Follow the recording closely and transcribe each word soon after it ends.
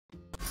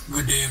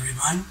Good day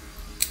everyone,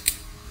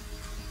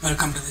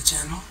 welcome to the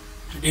channel.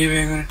 Today we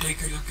are going to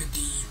take a look at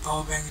the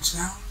power bank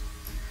itself.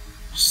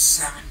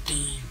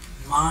 70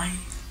 mAh.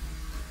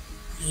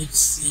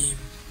 It's the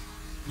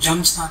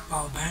Jumpstart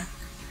power bank.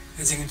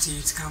 As you can see,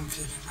 it comes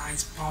with a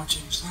nice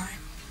pouch inside,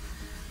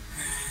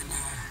 and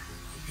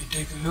if you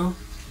take a look,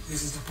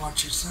 this is the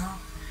pouch itself.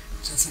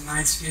 So it's a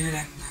nice feel,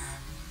 and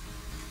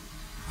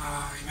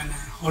even a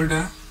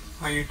holder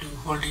for you to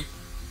hold it,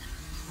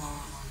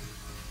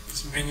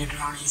 just bring it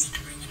around, easy to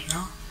bring it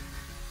around.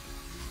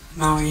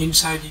 Now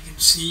inside you can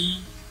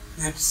see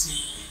that's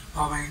the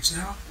power bank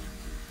itself.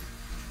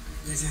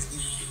 This is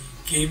the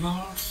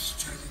cables,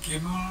 charger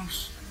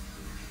cables,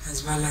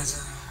 as well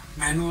as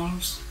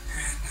manuals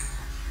and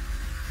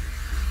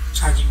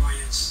charging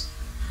wires,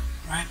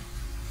 right?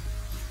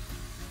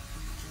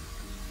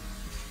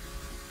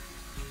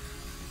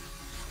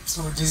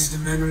 So this is the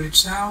manual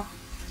itself.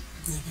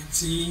 You can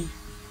see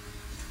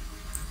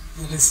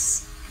it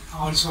is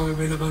also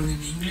available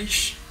in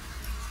English,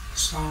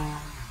 so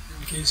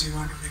in case you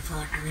want to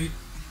refer to it,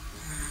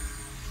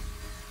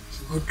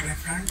 it's a good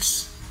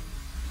reference.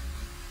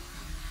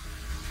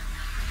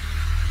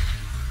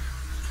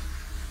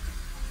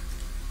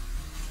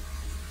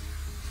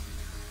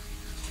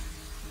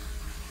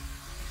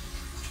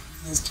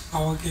 This is the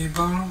power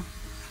cable.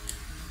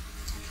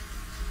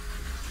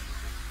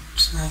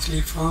 It's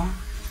nicely firm.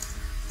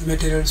 The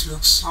materials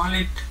look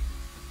solid,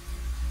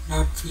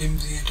 not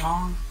flimsy at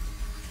all.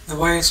 The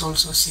wires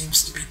also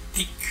seems to be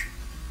thick.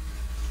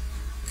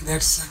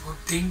 That's a good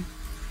thing.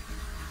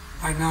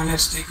 Right now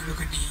let's take a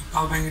look at the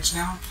power bank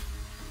itself.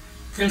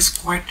 Feels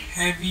quite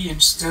heavy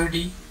and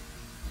sturdy.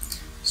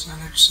 So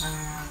let's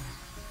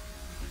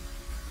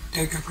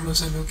take a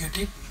closer look at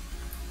it.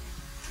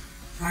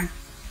 Right,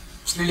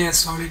 it's really a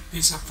solid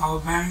piece of power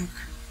bank.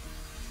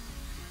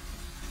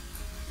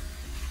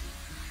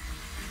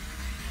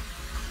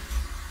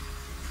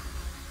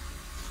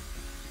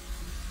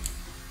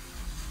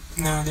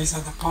 Now these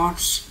are the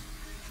ports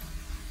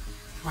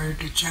for you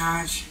to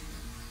charge.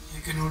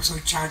 You can also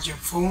charge your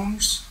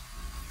phones.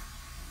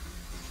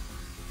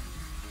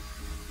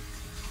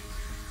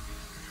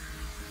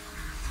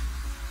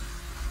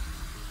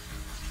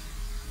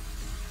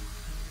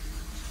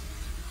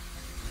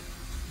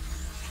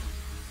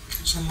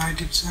 It's a light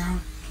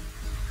itself.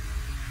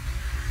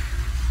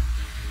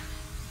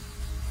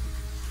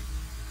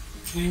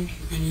 Okay,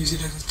 you can use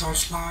it as a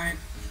torchlight.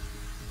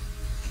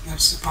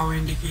 That's the power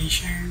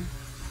indication.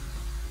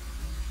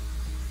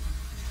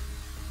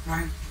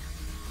 Right,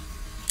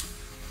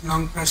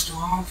 long press to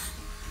off,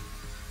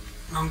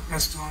 long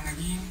press to on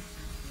again,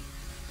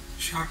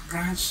 short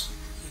press.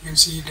 You can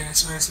see the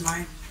SOS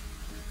light.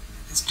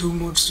 There's two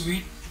modes to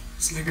it.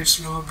 It's a little bit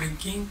slower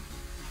blinking,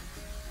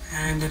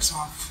 and that's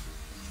off.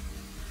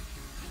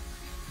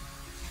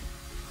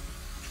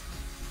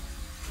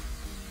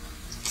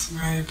 So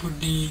when I put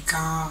the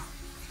car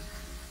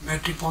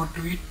battery port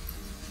to it,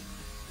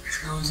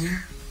 it goes in.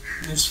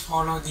 Just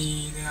follow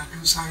there are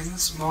two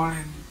sizes, small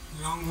and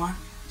long one.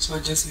 So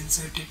just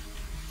insert it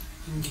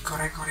in the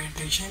correct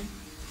orientation.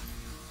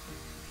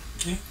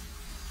 Okay,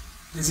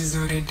 this is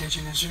the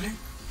orientation actually,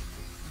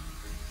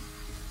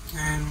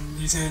 and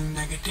this is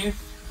negative,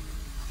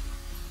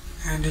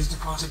 and this is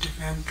the positive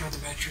end to the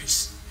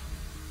batteries.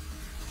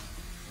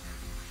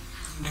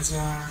 There's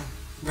a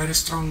very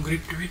strong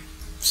grip to it,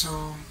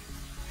 so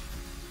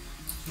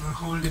you will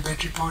hold the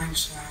battery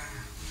points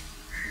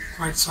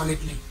quite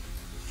solidly.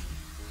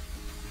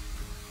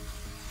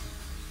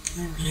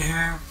 And we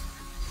have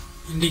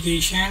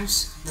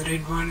indications. The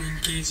red one in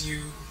case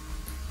you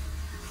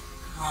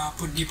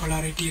put the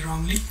polarity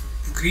wrongly.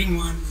 The green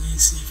one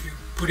is if you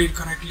put it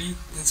correctly,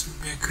 that would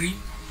be a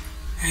green.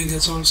 And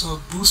there's also a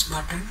boost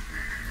button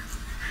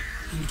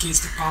in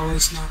case the power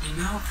is not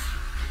enough.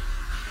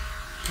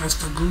 Press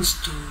the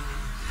boost to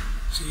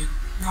see it.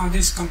 Now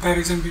this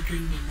comparison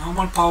between the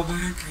normal power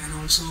bank and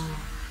also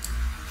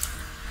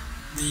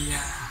the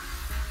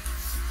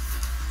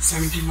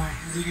 70 mAh.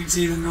 As you can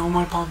see, the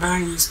normal power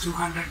bank is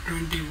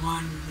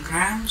 221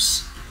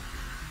 grams.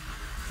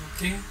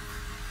 Okay.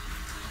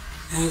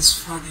 As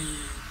for the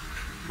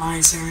My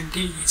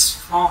 70, it's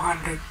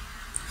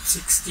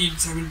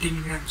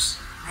 17 grams.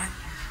 Right.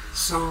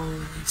 So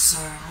it's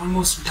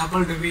almost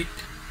double the weight.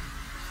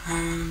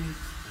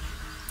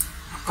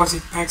 Of course,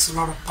 it packs a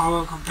lot of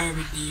power compared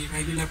with the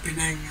regular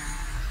Penang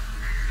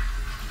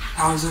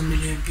 1000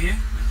 milliampere.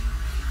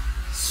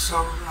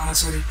 So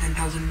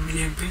 10,000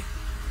 milliampere.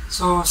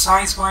 So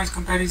size wise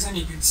comparison,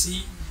 you can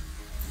see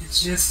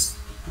it's just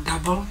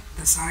double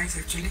the size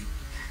actually,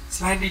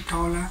 slightly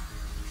taller,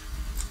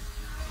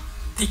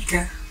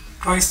 thicker,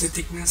 twice the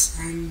thickness,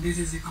 and this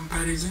is the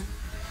comparison.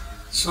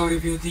 So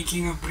if you're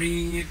thinking of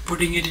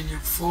putting it in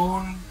your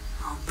phone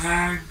or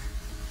bag,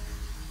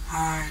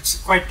 it's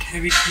a quite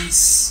heavy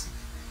piece.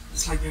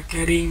 It's like you're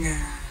carrying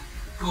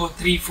 2 or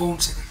 3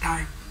 phones at a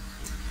time.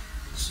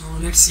 So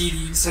let's see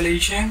the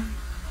installation.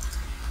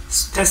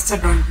 It's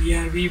tested on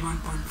PRV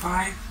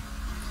 1.5.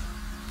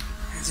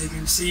 As you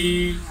can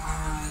see,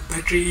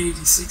 battery age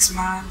is 6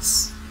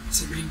 months,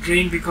 it's been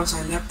drained because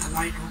I left the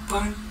light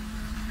open.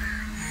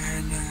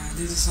 And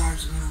this is how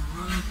it's going to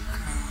work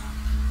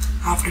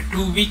after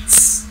 2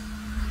 weeks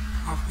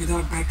of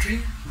without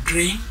battery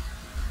drain.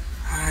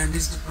 And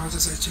this is the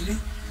process actually.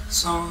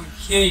 So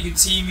here you can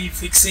see me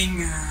fixing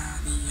the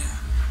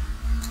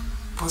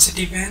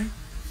positive end.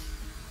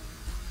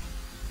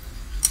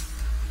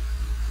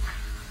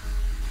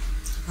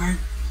 Right,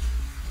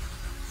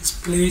 let's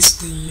place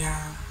the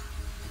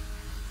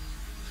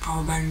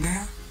power bank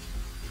there.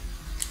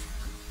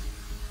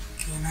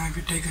 Okay, now if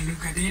you take a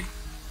look at it,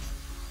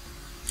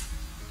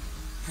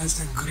 that's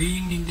the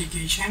green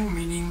indication,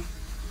 meaning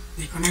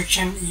the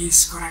connection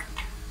is correct.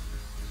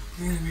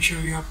 Okay, let me show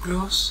you up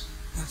close.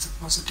 That's a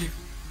positive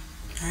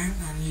end,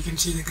 and you can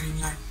see the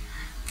green light.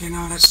 Okay,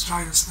 now let's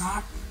try the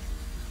start.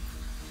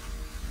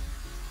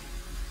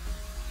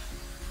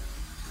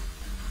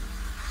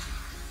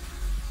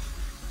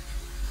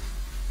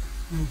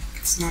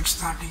 It's not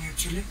starting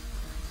actually,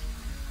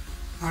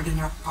 not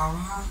enough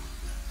power.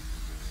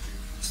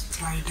 Let's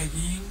try it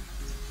again.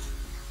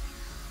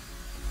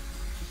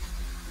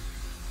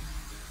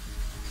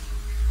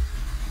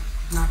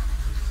 No,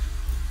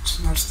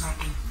 it's not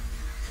starting.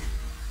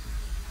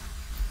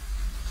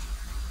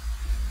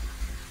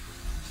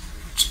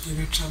 Let's give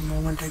it some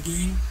moment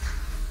again.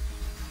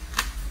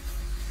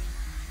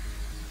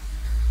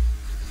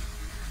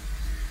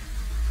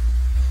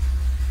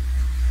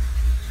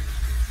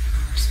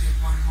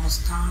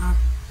 Start.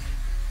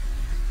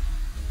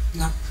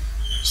 No,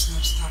 it's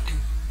not starting.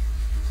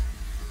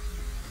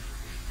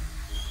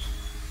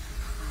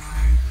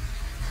 Right.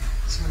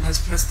 So let's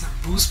press the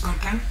boost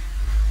button.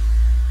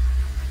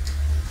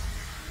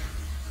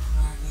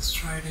 Right, let's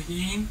try it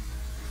again.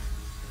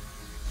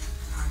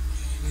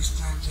 Okay, this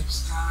time it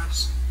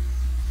starts.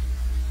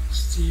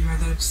 See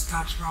whether it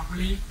starts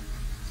properly.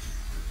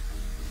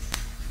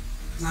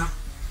 No,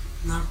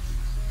 no,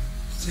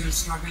 still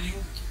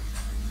struggling.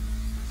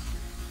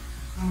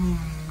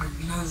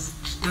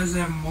 It does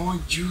have more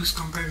juice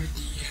compared with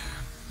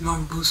the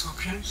non-boost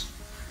options.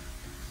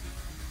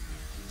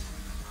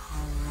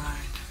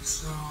 Alright,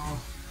 so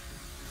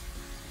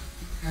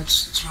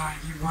let's try,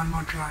 give one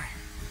more try.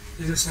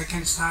 This is the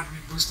second start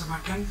with booster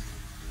button.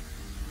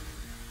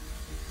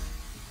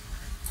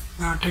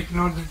 Now take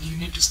note that you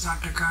need to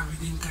start the car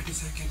within 30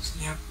 seconds.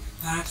 Yep,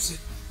 that's it.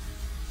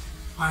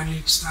 Finally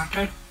it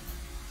started.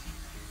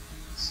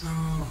 So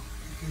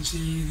you can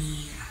see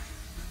the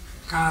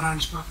car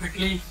runs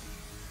perfectly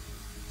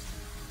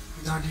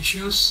without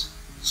issues,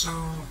 so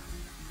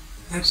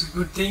that's a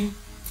good thing.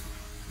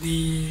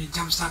 The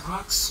jump start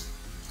works.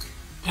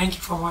 Thank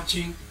you for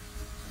watching.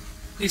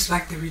 Please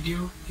like the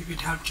video if it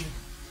helped you.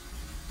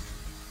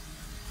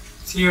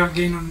 See you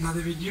again on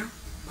another video.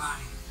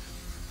 Bye.